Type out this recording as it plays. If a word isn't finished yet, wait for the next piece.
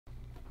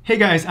Hey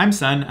guys, I'm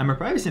Sun. I'm a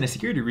privacy and a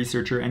security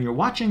researcher, and you're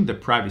watching the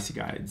Privacy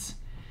Guides.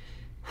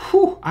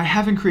 Whew, I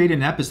haven't created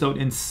an episode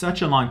in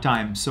such a long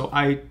time, so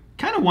I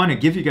kind of want to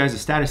give you guys a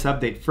status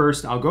update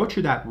first. I'll go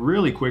through that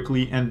really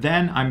quickly, and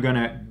then I'm going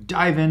to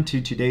dive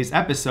into today's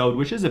episode,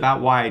 which is about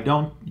why I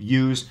don't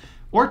use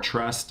or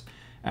trust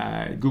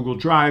Google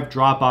Drive,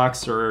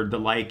 Dropbox, or the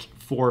like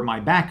for my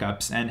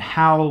backups, and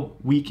how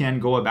we can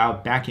go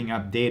about backing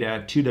up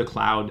data to the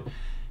cloud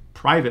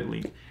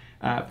privately.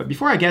 But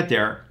before I get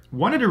there,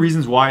 one of the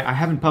reasons why I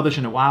haven't published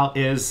in a while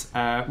is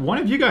one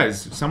of you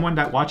guys, someone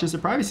that watches the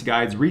Privacy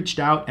Guides, reached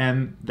out,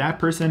 and that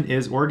person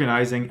is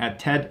organizing a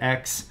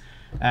TEDx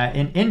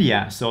in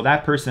India. So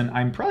that person,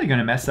 I'm probably going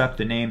to mess up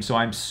the name, so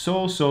I'm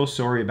so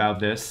sorry about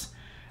this.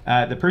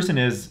 The person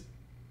is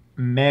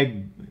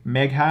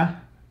Megha.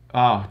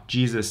 Oh,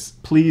 Jesus.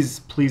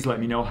 Please let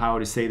me know how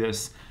to say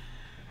this.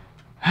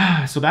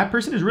 So that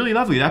person is really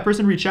lovely. That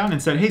person reached out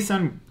and said, hey,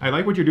 Sun, I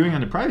like what you're doing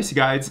on the Privacy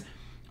Guides.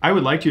 I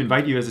would like to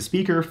invite you as a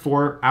speaker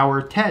for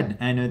our TED,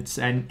 and it's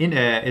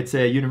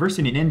a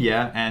university in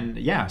India, and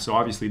yeah, so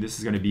obviously this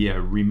is going to be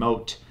a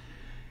remote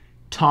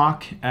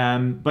talk,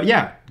 but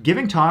yeah,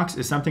 giving talks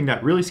is something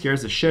that really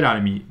scares the shit out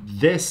of me.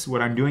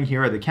 What I'm doing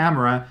here at the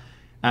camera,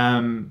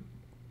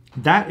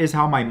 that is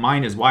how my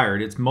mind is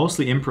wired. It's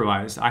mostly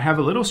improvised. I have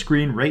a little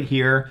screen right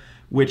here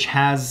which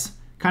has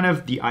kind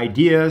of the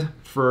idea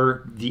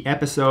for the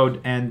episode,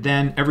 and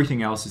then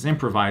everything else is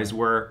improvised,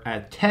 where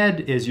a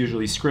TED is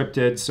usually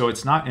scripted, so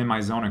it's not in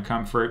my zone of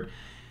comfort.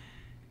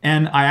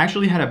 And I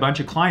actually had a bunch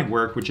of client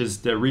work, which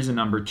is the reason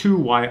number 2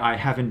 why I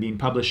haven't been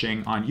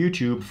publishing on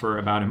YouTube for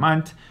about a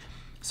month.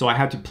 So I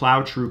had to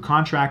plow through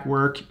contract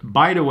work.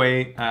 By the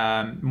way,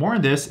 more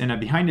on this in a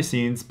behind the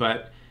scenes,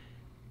 but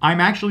I'm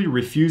actually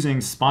refusing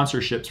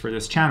sponsorships for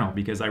this channel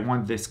because I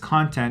want this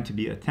content to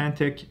be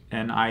authentic,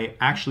 and I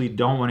actually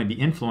don't want to be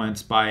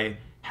influenced by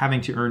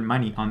having to earn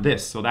money on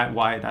this. So that's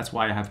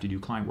why I have to do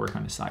client work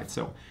on the side.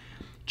 So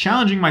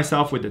challenging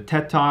myself with the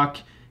TED Talk,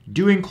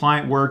 doing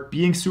client work,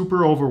 being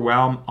super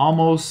overwhelmed,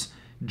 almost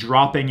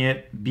dropping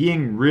it,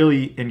 being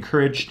really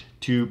encouraged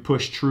to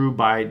push through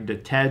by the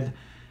TED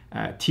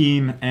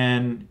team,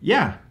 and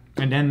yeah.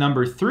 And then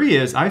number 3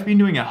 is I've been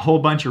doing a whole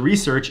bunch of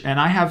research,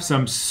 and I have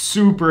some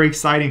super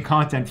exciting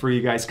content for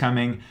you guys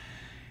coming.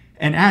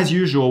 And as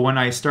usual, when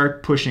I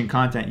start pushing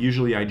content,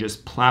 usually I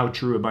just plow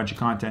through a bunch of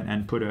content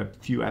and put a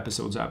few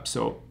episodes up.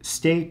 So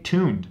stay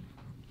tuned.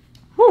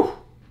 Whew.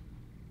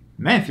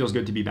 Man, it feels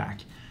good to be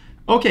back.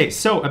 Okay,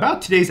 so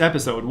about today's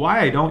episode, why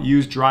I don't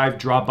use Drive,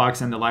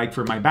 Dropbox, and the like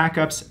for my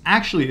backups.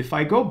 Actually, if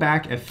I go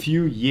back a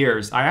few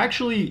years, I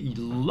actually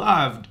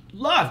loved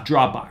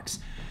Dropbox.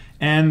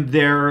 And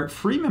their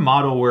freemium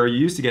model, where you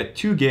used to get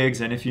 2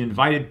 gigs, and if you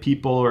invited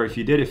people or if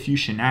you did a few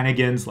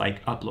shenanigans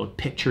like upload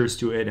pictures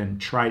to it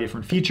and try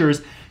different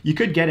features, you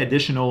could get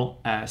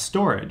additional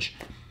storage.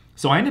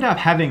 So I ended up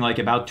having like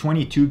about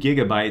 22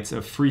 gigabytes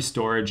of free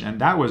storage, and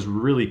that was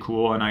really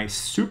cool. And I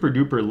super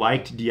duper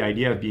liked the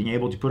idea of being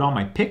able to put all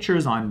my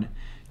pictures on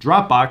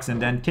Dropbox and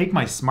then take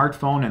my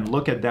smartphone and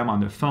look at them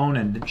on the phone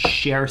and then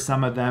share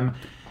some of them.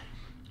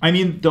 I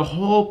mean, the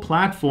whole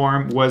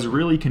platform was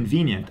really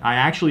convenient. I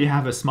actually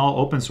have a small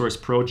open source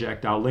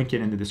project, I'll link it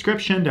in the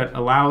description, that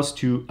allows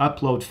to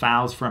upload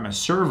files from a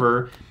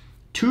server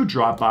to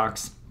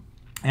Dropbox.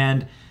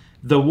 And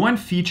the one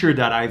feature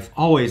that I've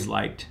always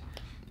liked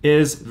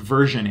is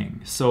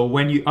versioning. So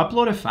when you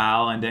upload a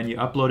file and then you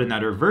upload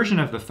another version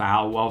of the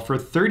file, well, for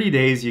 30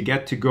 days, you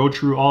get to go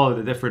through all of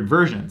the different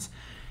versions.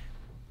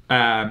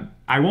 I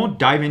won't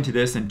dive into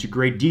this into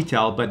great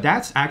detail, but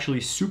that's actually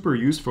super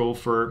useful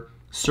for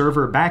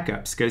server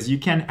backups, because you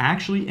can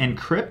actually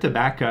encrypt a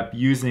backup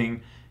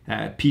using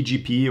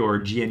PGP or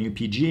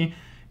GNU-PG,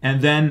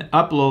 and then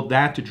upload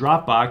that to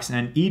Dropbox,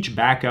 and each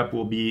backup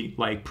will be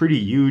like pretty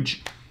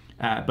huge.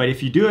 But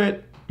if you do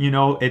it,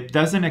 it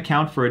doesn't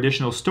account for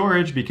additional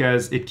storage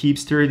because it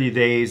keeps 30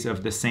 days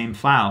of the same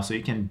file. So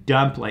you can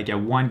dump like a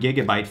 1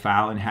 gigabyte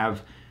file and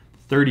have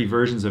 30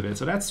 versions of it.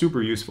 So that's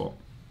super useful.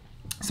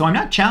 So I'm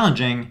not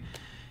challenging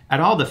at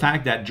all the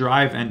fact that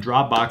Drive and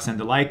Dropbox and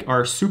the like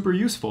are super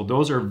useful.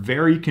 Those are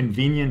very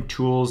convenient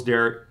tools.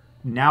 They're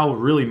now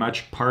really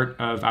much part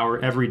of our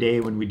everyday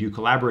when we do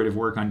collaborative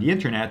work on the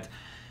internet.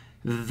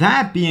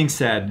 That being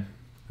said,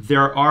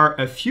 there are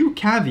a few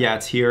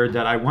caveats here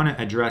that I want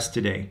to address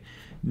today.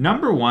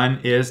 Number 1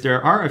 is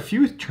there are a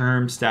few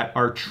terms that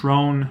are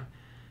thrown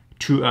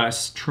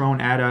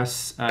at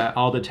us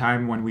all the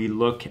time when we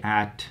look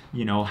at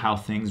how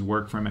things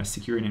work from a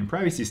security and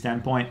privacy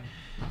standpoint.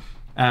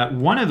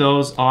 One of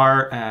those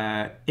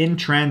are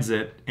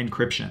in-transit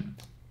encryption.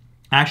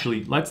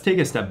 Actually, let's take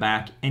a step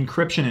back.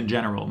 Encryption in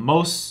general.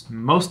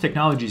 Most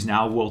technologies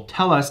now will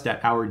tell us that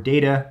our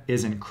data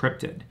is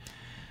encrypted.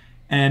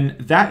 And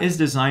that is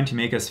designed to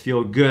make us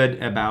feel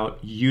good about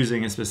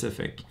using a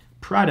specific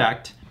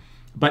product.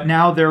 But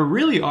now there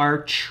really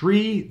are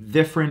 3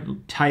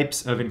 different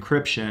types of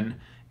encryption,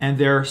 and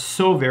they're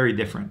so very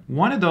different.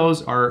 One of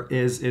those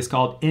is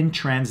called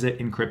in-transit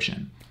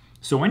encryption.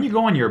 So when you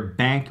go on your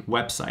bank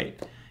website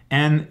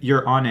and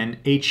you're on an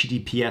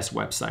HTTPS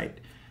website,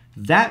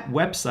 that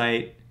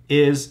website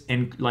is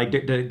in like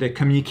the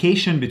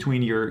communication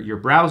between your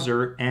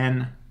browser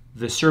and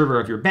the server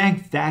of your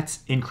bank, that's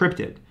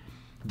encrypted.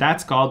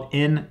 That's called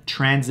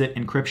in-transit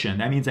encryption.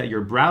 That means that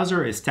your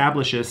browser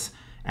establishes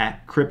a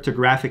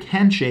cryptographic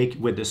handshake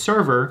with the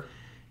server,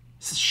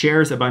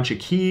 shares a bunch of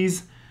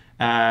keys,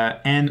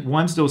 and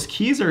once those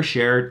keys are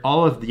shared,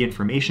 all of the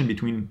information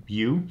between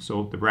you,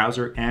 so the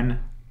browser, and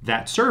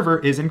that server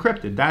is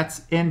encrypted.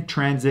 That's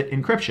in-transit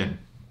encryption.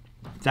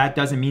 That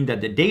doesn't mean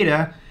that the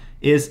data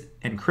is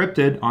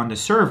encrypted on the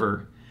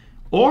server,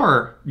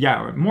 or,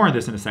 yeah, more of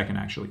this in a second,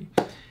 actually.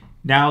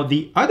 Now,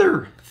 the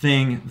other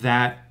thing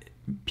that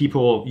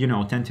people,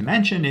 tend to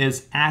mention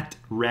is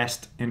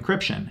at-rest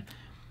encryption.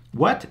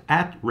 What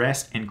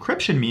at-rest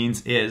encryption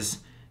means is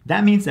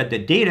that means that the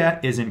data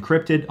is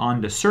encrypted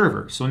on the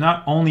server. So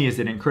not only is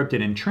it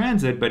encrypted in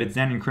transit, but it's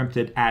then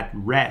encrypted at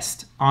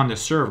rest on the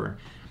server.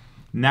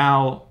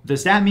 Now,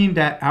 does that mean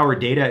that our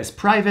data is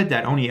private,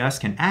 that only us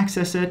can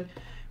access it?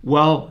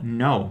 Well,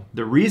 no.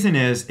 The reason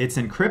is it's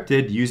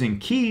encrypted using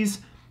keys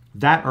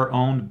that are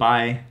owned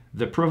by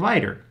the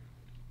provider.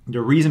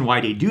 The reason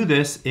why they do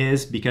this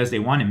is because they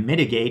want to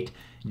mitigate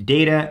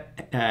data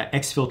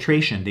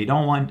exfiltration. They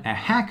don't want a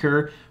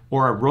hacker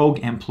or a rogue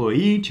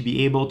employee to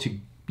be able to,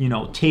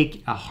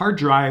 take a hard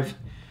drive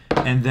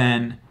and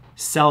then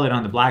sell it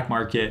on the black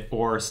market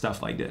or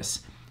stuff like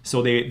this.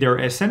 So they're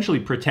essentially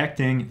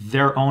protecting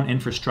their own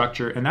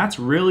infrastructure, and that's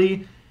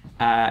really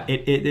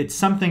it's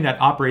something that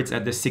operates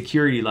at the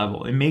security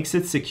level. It makes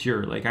it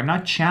secure. Like, I'm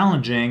not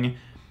challenging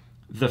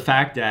the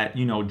fact that,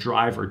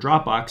 Drive or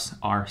Dropbox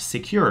are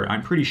secure.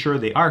 I'm pretty sure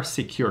they are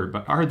secure,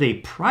 but are they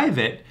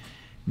private?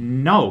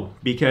 No,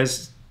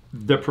 because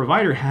the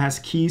provider has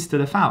keys to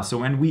the file. So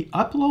when we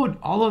upload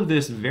all of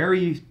this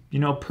very,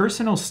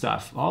 personal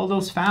stuff, all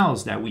those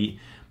files that we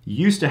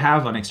used to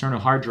have on external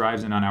hard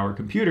drives and on our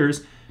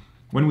computers,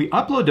 when we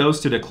upload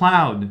those to the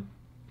cloud,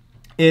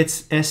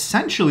 it's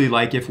essentially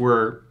like if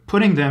we're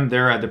putting them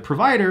there at the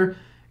provider,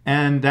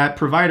 and that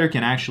provider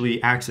can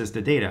actually access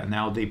the data.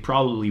 Now, they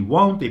probably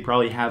won't. They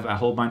probably have a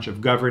whole bunch of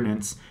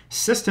governance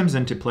systems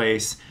into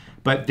place,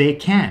 but they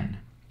can.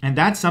 And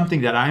that's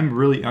something that I'm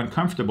really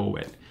uncomfortable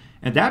with.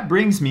 And that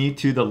brings me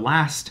to the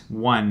last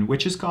one,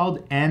 which is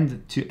called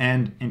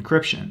end-to-end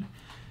encryption.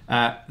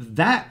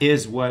 That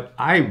is what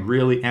I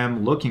really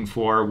am looking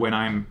for when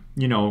I'm,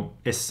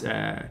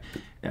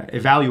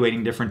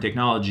 evaluating different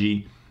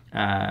technology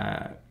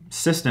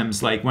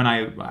systems. Like when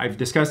I've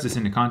discussed this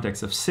in the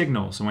context of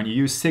Signal. So when you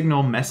use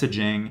Signal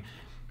messaging,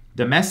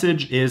 the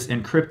message is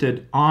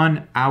encrypted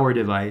on our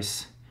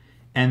device,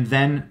 and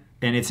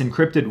it's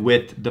encrypted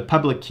with the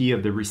public key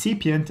of the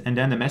recipient, and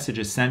then the message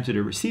is sent to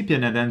the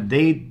recipient, and then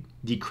they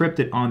decrypt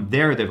it on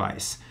their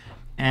device.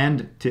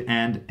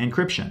 End-to-end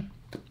encryption.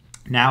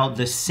 Now,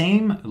 the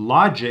same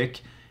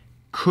logic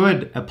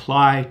could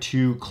apply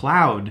to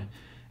cloud,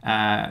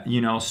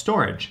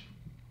 storage.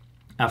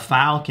 A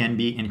file can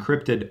be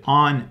encrypted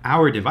on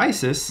our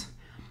devices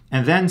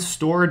and then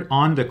stored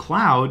on the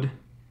cloud,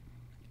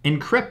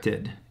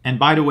 encrypted. And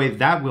by the way,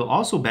 that will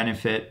also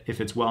benefit, if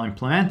it's well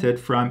implemented,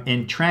 from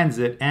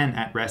in-transit and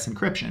at-rest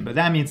encryption. But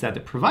that means that the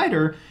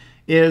provider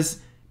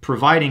is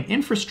providing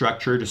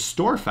infrastructure to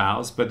store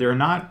files, but they're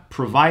not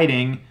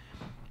providing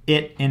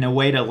it in a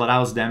way that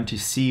allows them to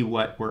see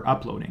what we're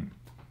uploading.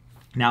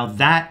 Now,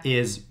 that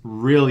is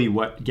really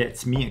what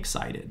gets me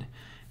excited.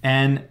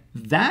 And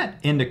that,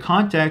 in the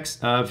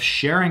context of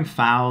sharing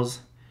files,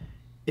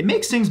 it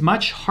makes things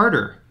much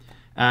harder.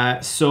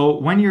 So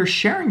when you're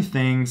sharing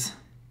things,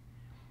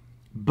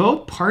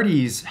 both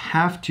parties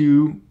have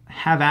to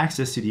have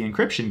access to the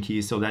encryption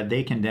key so that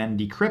they can then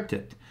decrypt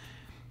it.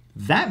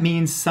 That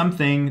means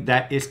something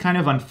that is kind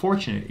of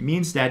unfortunate. It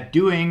means that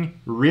doing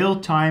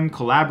real-time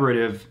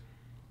collaborative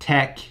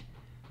tech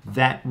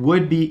that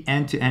would be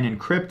end-to-end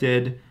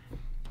encrypted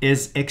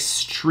is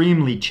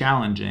extremely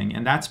challenging,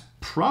 and that's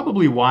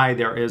probably why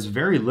there is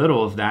very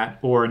little of that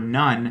or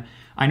none.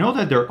 I know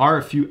that there are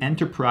a few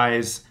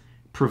enterprise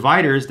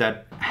providers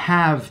that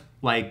have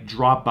like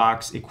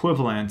Dropbox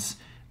equivalents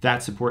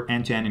that support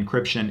end-to-end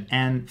encryption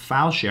and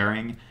file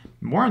sharing.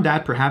 More on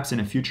that perhaps in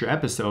a future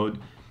episode.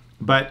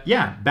 But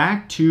yeah,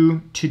 back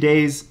to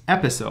today's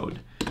episode.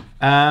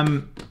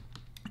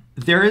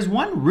 There is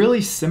one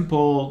really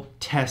simple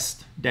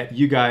test that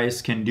you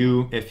guys can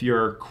do if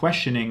you're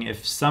questioning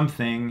if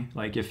something,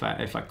 like if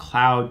a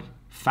cloud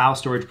file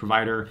storage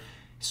provider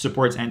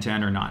supports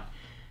end-to-end or not.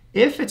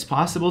 If it's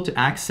possible to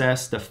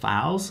access the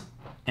files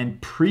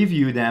and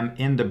preview them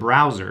in the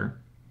browser,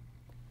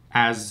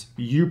 as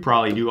you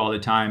probably do all the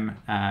time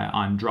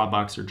on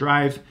Dropbox or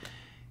Drive,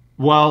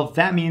 well,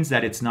 that means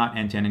that it's not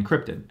end-to-end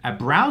encrypted. A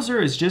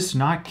browser is just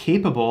not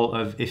capable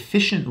of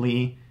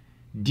efficiently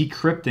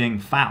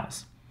decrypting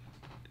files.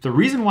 The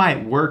reason why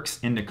it works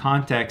in the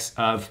context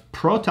of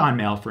Proton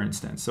Mail, for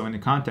instance, so in the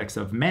context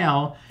of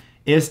mail,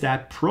 is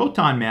that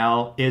Proton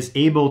Mail is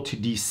able to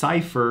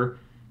decipher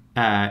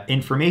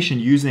information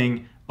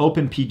using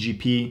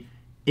OpenPGP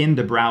in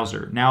the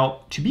browser.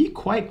 Now, to be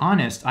quite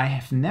honest, I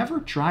have never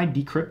tried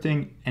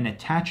decrypting an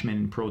attachment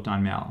in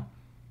Proton Mail.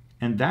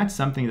 And that's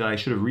something that I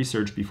should have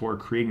researched before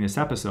creating this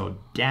episode.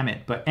 Damn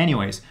it. But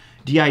anyways,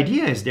 the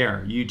idea is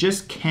there. You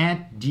just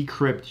can't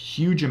decrypt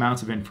huge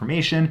amounts of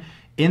information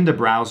in the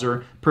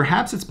browser.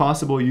 Perhaps it's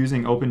possible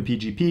using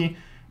OpenPGP,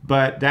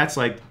 but that's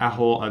like a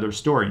whole other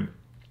story.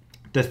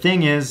 The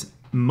thing is,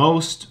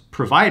 most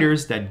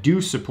providers that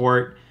do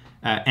support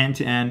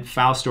end-to-end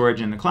file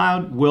storage in the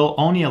cloud will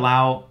only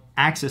allow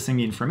accessing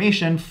the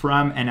information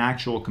from an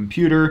actual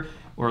computer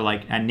or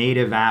like a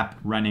native app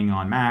running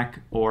on Mac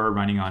or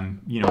running on,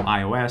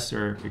 iOS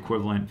or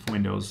equivalent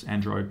Windows,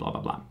 Android, blah,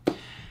 blah, blah.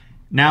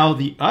 Now,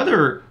 the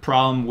other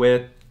problem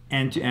with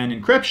end-to-end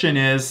encryption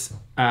is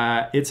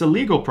it's a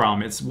legal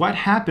problem. It's what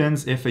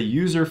happens if a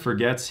user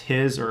forgets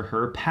his or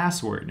her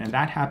password, and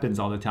that happens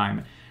all the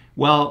time.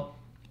 Well,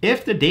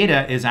 if the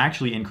data is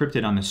actually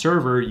encrypted on the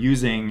server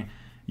using,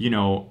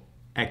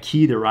 a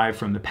key derived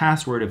from the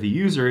password of the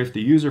user, if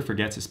the user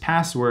forgets his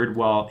password,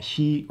 well,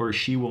 he or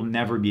she will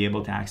never be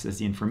able to access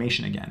the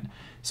information again.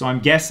 So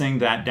I'm guessing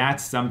that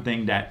that's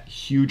something that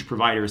huge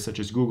providers such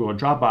as Google or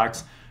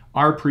Dropbox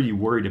are pretty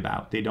worried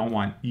about. They don't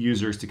want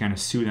users to kind of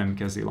sue them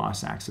because they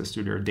lost access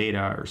to their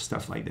data or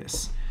stuff like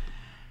this.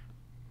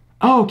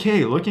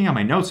 Okay, looking at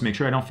my notes to make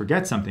sure I don't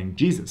forget something.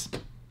 Jesus.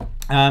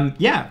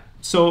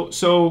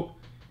 So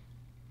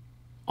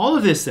all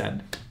of this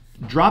said,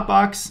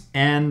 Dropbox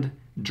and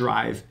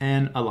Drive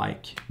and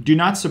alike do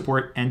not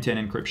support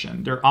end-to-end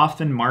encryption. They're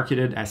often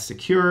marketed as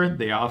secure.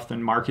 They are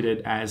often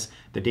marketed as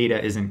the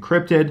data is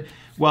encrypted.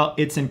 Well,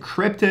 it's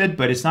encrypted,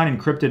 but it's not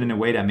encrypted in a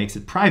way that makes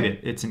it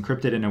private. It's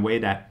encrypted in a way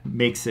that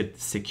makes it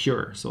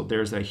secure. So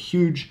there's a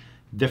huge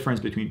difference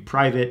between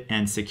private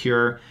and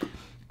secure.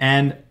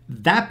 And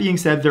that being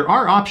said, there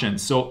are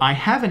options. So I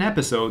have an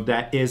episode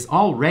that is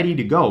all ready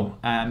to go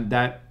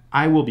that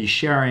I will be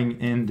sharing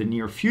in the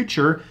near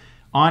future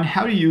on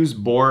how to use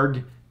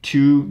Borg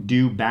to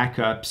do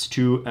backups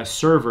to a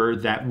server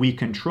that we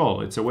control.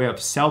 It's a way of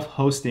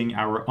self-hosting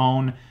our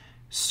own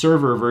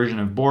server version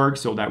of Borg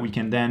so that we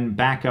can then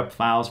back up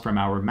files from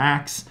our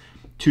Macs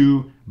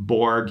to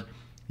Borg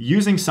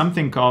using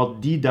something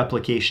called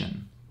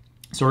deduplication.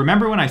 So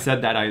remember when I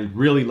said that I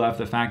really love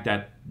the fact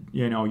that,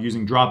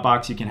 using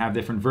Dropbox, you can have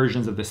different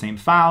versions of the same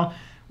file.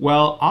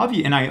 Well,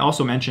 and I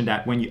also mentioned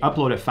that when you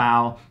upload a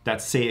file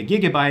that's, say, a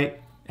gigabyte,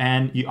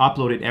 and you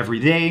upload it every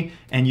day,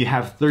 and you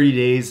have 30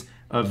 days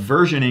of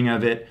versioning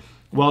of it,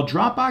 well,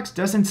 Dropbox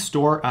doesn't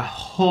store a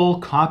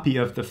whole copy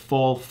of the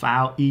full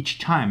file each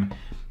time.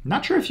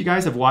 Not sure if you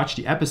guys have watched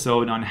the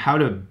episode on how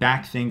to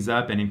back things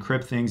up and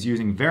encrypt things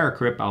using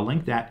VeraCrypt. I'll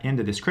link that in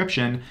the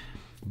description.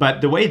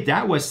 But the way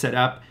that was set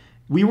up,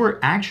 we were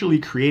actually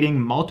creating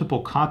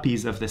multiple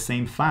copies of the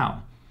same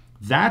file.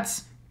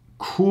 That's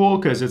cool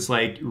because it's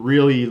like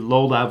really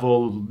low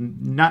level,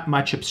 not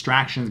much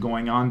abstractions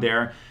going on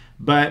there,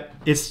 but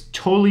it's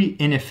totally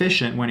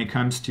inefficient when it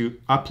comes to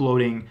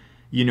uploading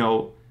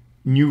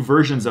new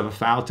versions of a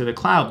file to the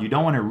cloud. You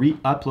don't want to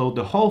re-upload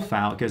the whole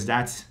file because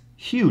that's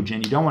huge,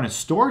 and you don't want to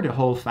store the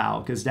whole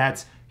file because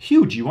that's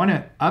huge. You want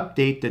to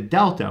update the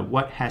delta,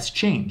 what has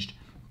changed.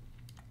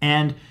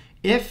 And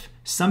if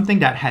something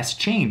that has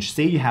changed,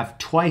 say you have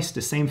twice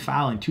the same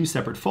file in two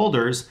separate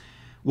folders,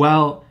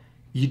 well,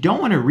 you don't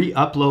want to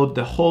re-upload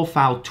the whole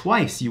file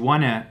twice. You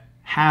want to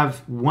have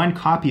one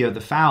copy of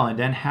the file and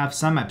then have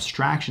some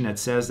abstraction that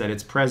says that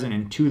it's present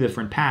in two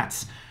different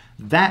paths.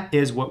 That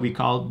is what we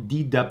call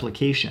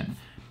deduplication.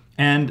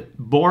 And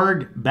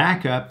Borg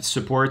Backup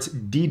supports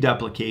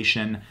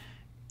deduplication.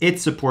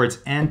 It supports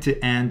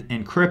end-to-end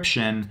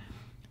encryption,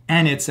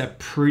 and it's a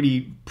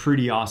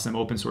pretty awesome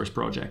open source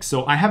project.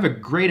 So I have a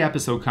great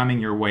episode coming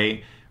your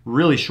way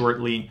really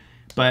shortly,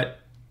 but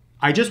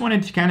I just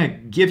wanted to kind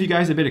of give you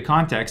guys a bit of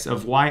context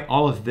of why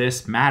all of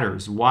this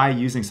matters, why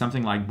using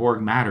something like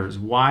Borg matters,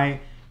 why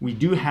we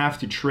do have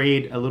to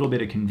trade a little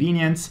bit of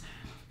convenience.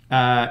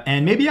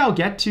 And maybe I'll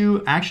get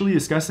to actually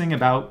discussing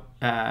about,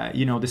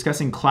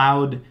 discussing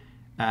cloud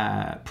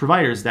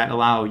providers that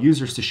allow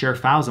users to share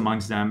files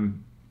amongst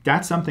them.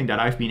 That's something that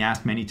I've been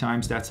asked many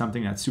times. That's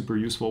something that's super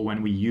useful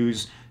when we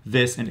use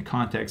this in the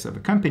context of a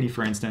company,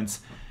 for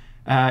instance.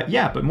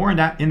 But more on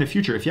that in the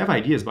future. If you have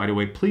ideas, by the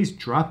way, please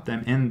drop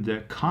them in the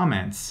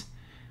comments.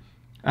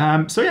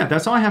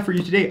 That's all I have for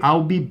you today.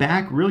 I'll be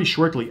back really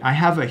shortly. I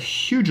have a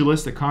huge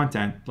list of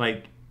content.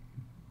 Like,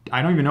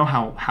 I don't even know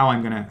how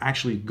I'm going to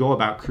actually go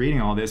about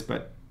creating all this,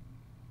 but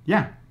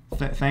yeah,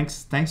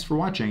 thanks for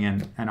watching,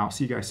 and I'll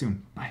see you guys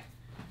soon. Bye.